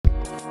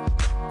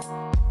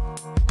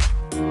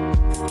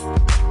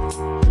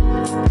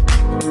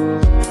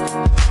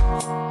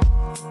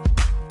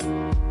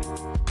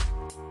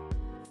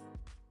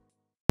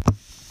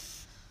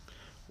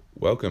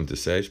Welcome to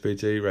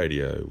CHPT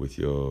Radio with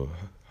your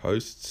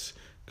hosts,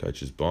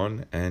 Coaches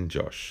Bon and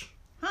Josh.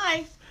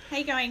 Hi, how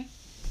you going?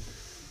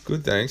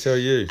 Good, thanks. How are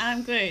you?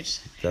 I'm good.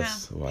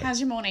 How's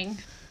your morning?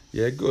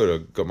 Yeah,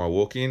 good. I got my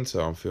walk in,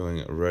 so I'm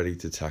feeling ready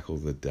to tackle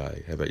the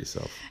day. How about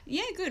yourself?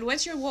 Yeah, good.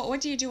 What's your walk? What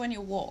do you do on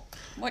your walk?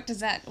 Why does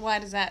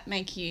that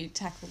make you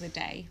tackle the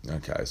day?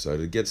 Okay, so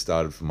to get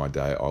started for my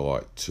day, I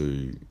like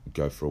to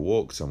go for a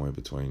walk somewhere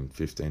between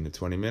 15 to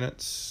 20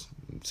 minutes.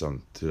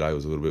 Today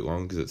was a little bit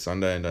long because it's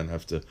Sunday and don't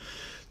have to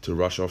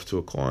rush off to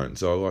a client.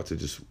 So I like to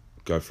just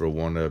go for a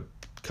wander,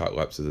 cut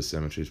laps of the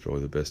cemetery is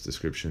probably the best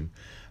description.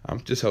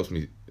 Just helps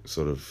me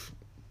sort of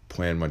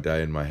plan my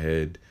day in my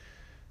head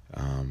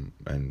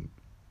and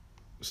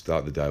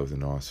start the day with a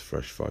nice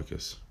fresh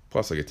focus.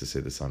 Plus I get to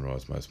see the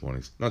sunrise most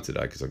mornings. Not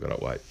today because I got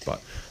up late,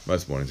 but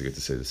most mornings I get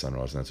to see the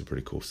sunrise and that's a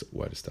pretty cool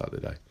way to start the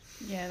day.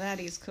 Yeah, that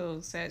is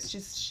cool. So it's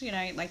just,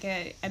 like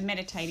a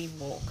meditative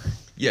walk.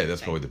 Yeah,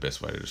 that's probably the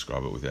best way to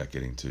describe it without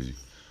getting too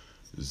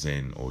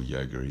zen or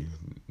yoga-y.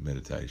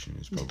 Meditation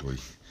is probably...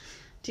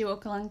 Do you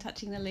walk along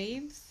touching the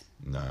leaves?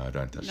 No, I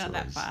don't touch the leaves. Not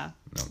that far?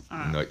 No,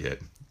 right. Not yet.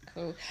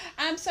 Cool.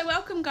 So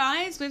welcome,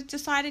 guys. We've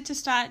decided to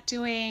start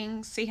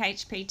doing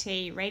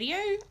CHPT Radio.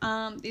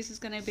 This is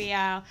going to be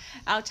our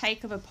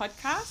take of a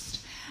podcast.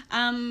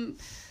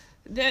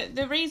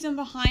 The reason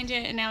behind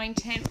it and our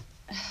intent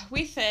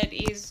with it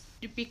is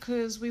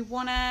because we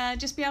want to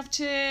just be able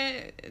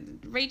to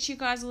reach you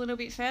guys a little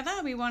bit further.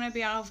 We want to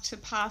be able to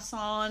pass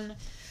on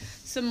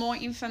some more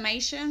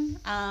information.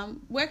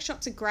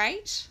 Workshops are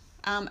great,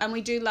 and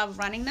we do love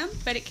running them,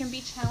 but it can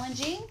be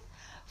challenging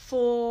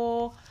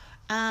for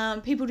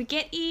people to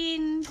get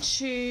in,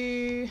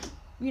 to,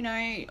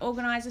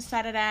 organise a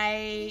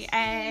Saturday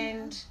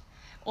and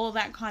all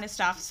that kind of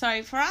stuff.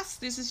 So for us,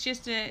 this is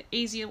just an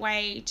easier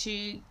way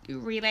to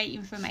relay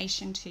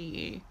information to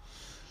you.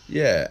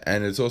 Yeah,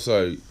 and it's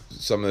also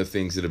some of the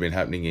things that have been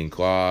happening in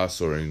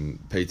class or in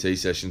PT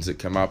sessions that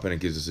come up, and it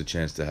gives us a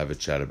chance to have a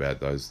chat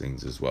about those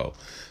things as well.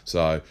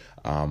 So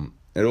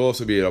it'll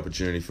also be an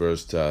opportunity for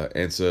us to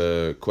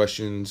answer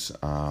questions,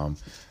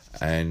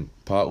 and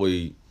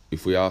partly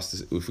if we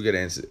get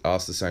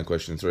asked the same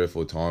question 3 or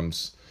 4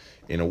 times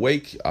in a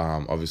week,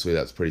 obviously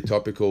that's pretty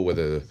topical.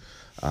 Whether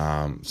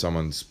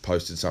someone's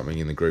posted something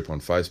in the group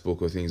on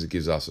Facebook or things, it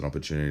gives us an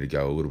opportunity to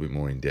go a little bit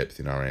more in depth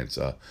in our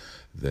answer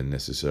than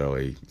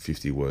necessarily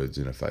 50 words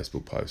in a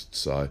Facebook post.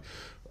 So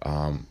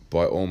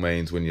by all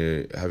means, when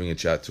you're having a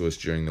chat to us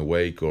during the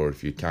week, or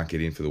if you can't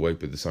get in for the week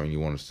but there's something you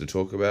want us to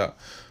talk about,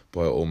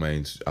 by all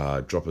means,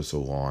 drop us a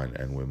line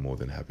and we're more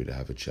than happy to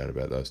have a chat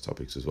about those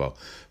topics as well.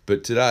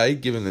 But today,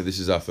 given that this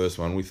is our first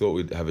one, we thought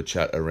we'd have a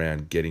chat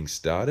around getting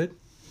started,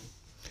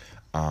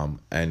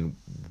 and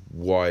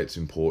why it's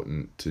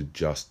important to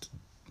just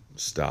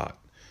start.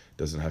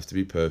 Doesn't have to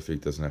be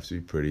perfect, doesn't have to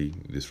be pretty.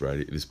 This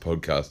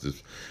podcast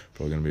is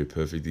probably going to be a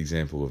perfect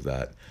example of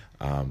that,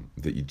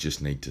 that you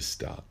just need to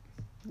start.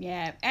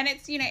 Yeah, and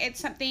it's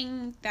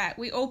something that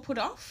we all put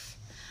off,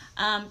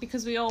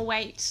 because we all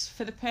wait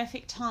for the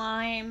perfect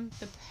time,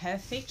 the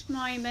perfect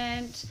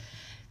moment,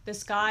 the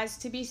skies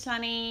to be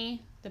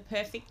sunny, the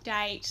perfect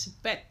date,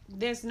 but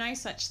there's no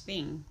such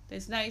thing.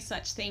 There's no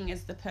such thing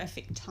as the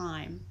perfect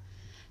time.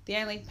 The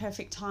only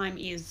perfect time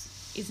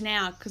is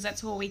now, because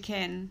that's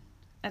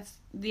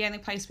the only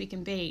place we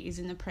can be is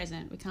in the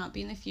present. We can't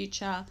be in the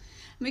future, and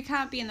we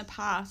can't be in the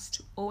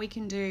past. All we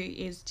can do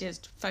is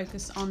just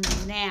focus on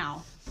the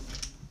now.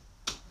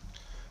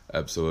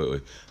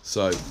 Absolutely.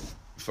 So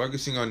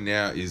focusing on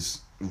now is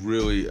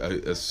really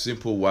a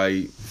simple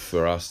way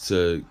for us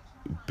to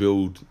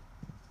build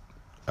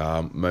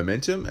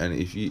momentum, and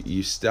if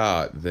you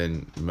start,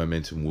 then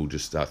momentum will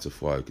just start to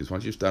flow, because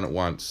once you've done it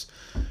once,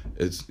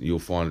 you'll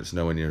find it's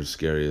nowhere near as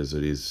scary as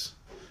it is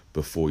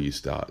before you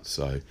start.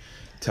 So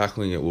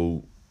tackling it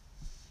will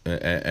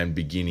and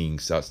beginning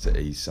starts to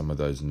ease some of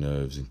those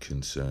nerves and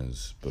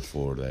concerns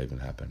before they even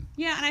happen.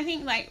 Yeah, and I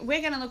think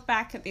we're going to look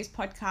back at this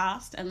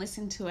podcast and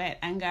listen to it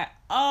and go,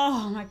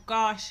 oh my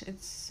gosh,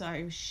 it's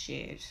so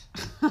shit.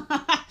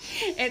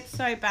 It's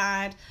so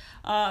bad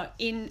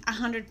in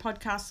 100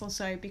 podcasts or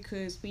so,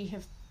 because we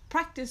have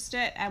practiced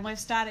it and we've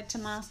started to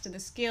master the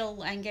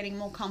skill and getting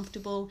more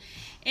comfortable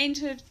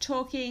into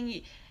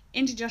talking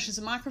into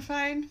Josh's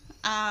microphone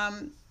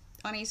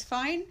on his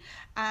phone,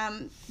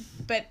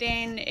 but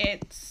then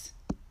it's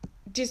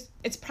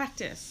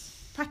practice,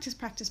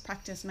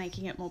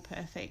 making it more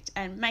perfect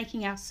and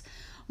making us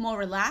more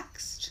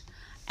relaxed,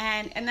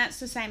 and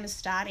that's the same as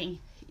starting.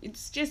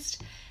 It's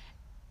just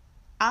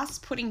us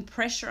putting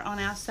pressure on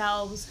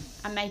ourselves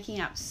and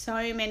making up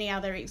so many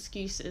other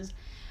excuses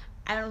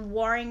and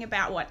worrying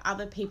about what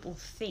other people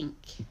think,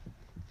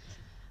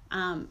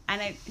 and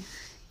it,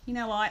 you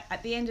know what,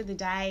 at the end of the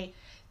day,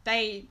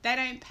 They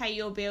don't pay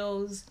your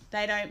bills.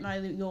 They don't mow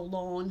your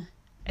lawn.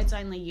 It's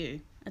only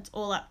you. It's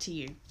all up to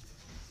you.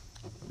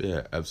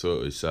 Yeah,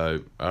 absolutely.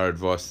 So our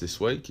advice this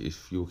week,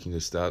 if you're looking to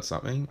start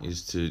something,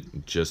 is to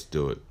just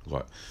do it.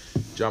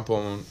 Jump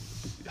on,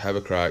 have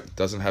a crack.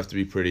 Doesn't have to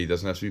be pretty.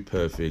 Doesn't have to be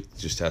perfect.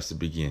 Just has to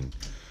begin.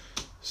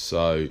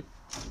 So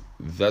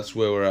that's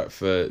where we're at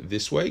for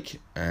this week,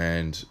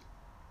 and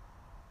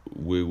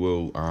we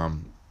will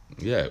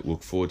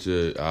look forward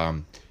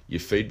to your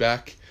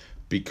feedback.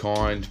 Be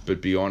kind,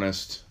 but be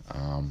honest.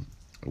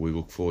 We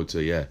look forward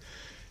to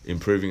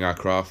improving our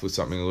craft with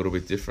something a little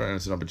bit different, and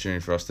it's an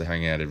opportunity for us to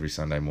hang out every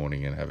Sunday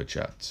morning and have a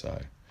chat.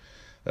 So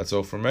that's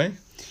all from me.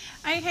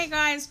 Okay,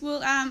 guys,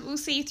 we'll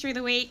see you through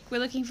the week. We're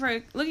looking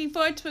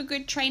forward to a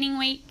good training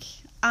week.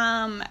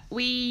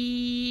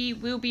 We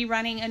will be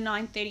running a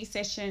 9:30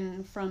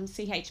 session from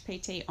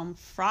CHPT on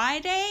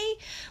Friday,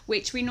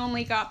 which we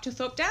normally go up to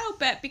Thorpedale,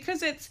 but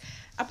because it's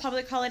a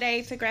public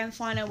holiday for Grand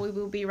Final, we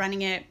will be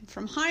running it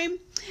from home.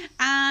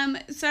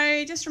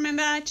 So just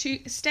remember to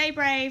stay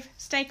brave,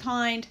 stay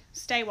kind,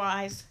 stay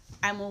wise,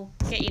 and we'll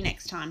get you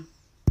next time.